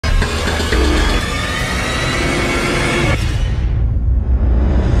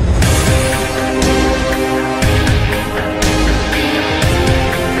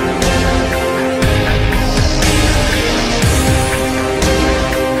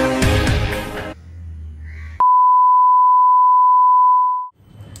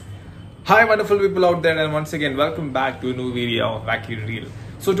Hi wonderful people out there, and once again welcome back to a new video of Wacky Reel.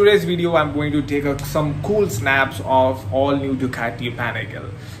 So today's video I'm going to take some cool snaps of all new Ducati PANIGALE.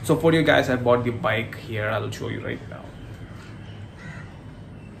 So for you guys, I bought the bike here. I'll show you right now.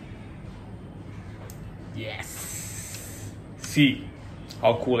 Yes, see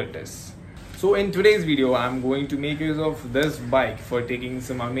how cool it is. So in today's video I'm going to make use of this bike for taking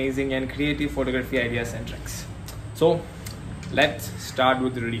some amazing and creative photography ideas and tricks. So let's start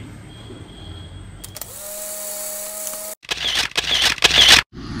with the reel.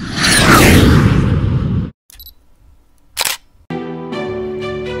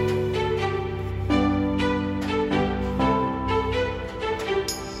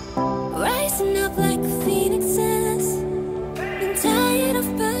 Rising up like a phoenix says, been tired of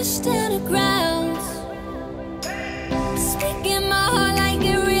pushed to the ground. Speaking my heart like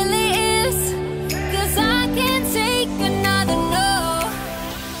it really is, 'cause I can't take another no.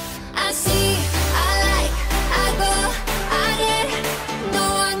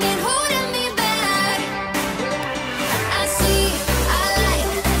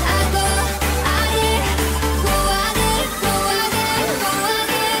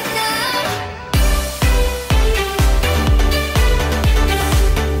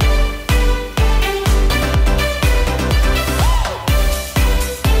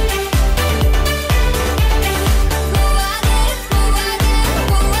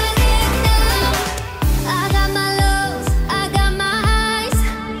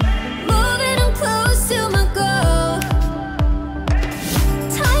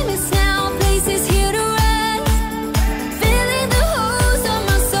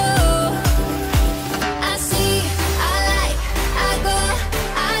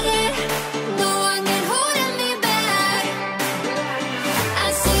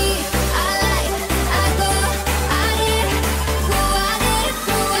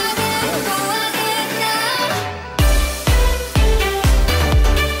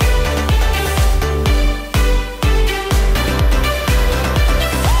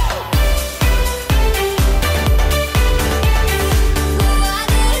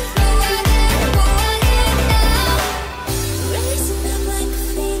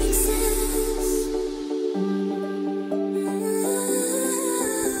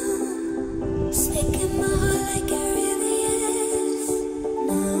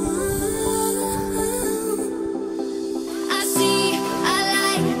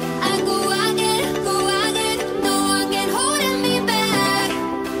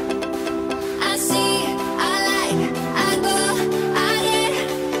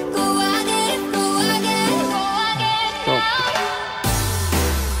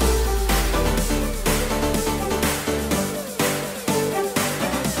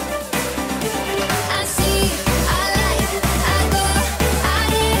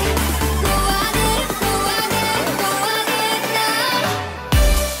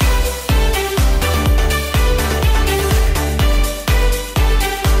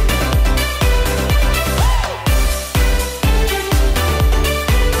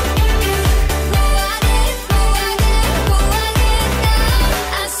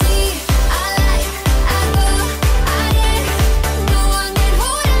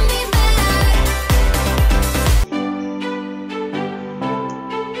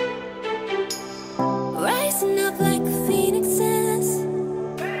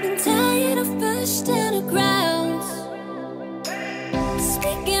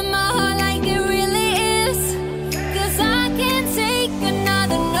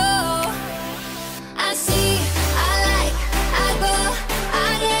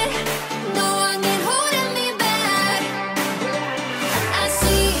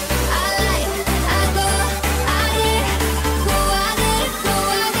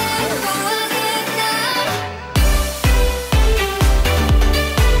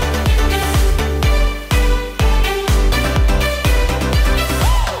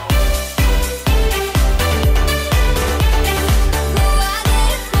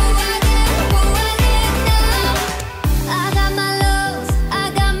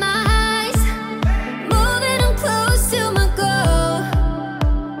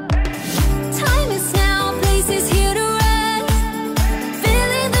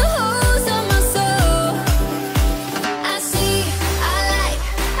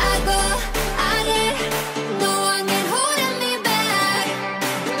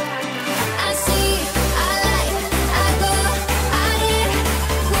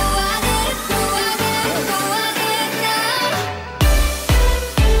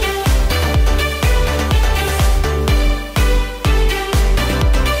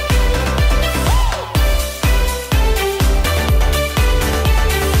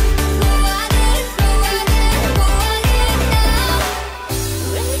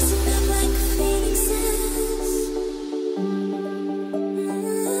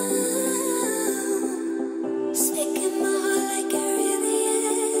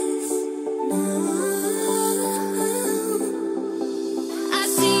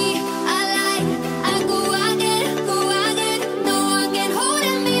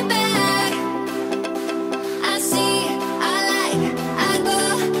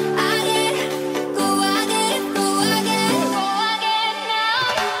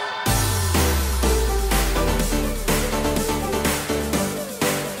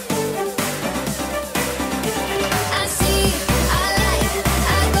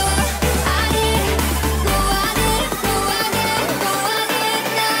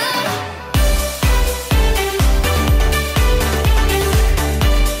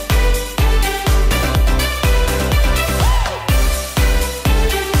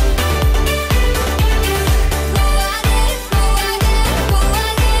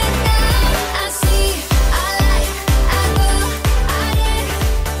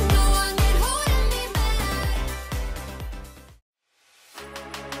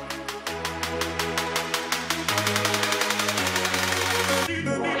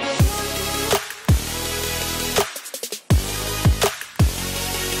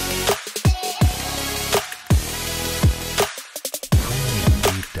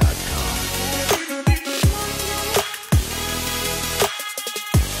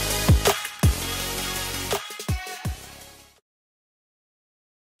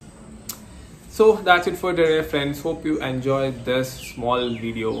 So that's it for today, friends. Hope you enjoyed this small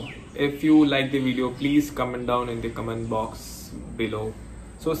video. If you like the video, please comment down in the comment box below.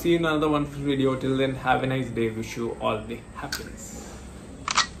 So see you in another wonderful video. Till then, have a nice day. Wish you all the happiness.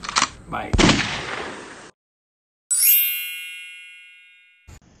 Bye.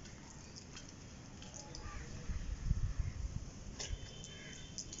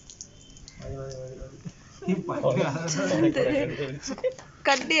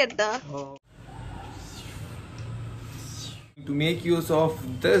 To make use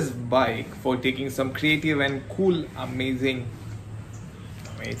of this bike for taking some creative and cool, amazing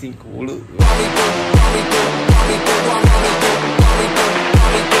cool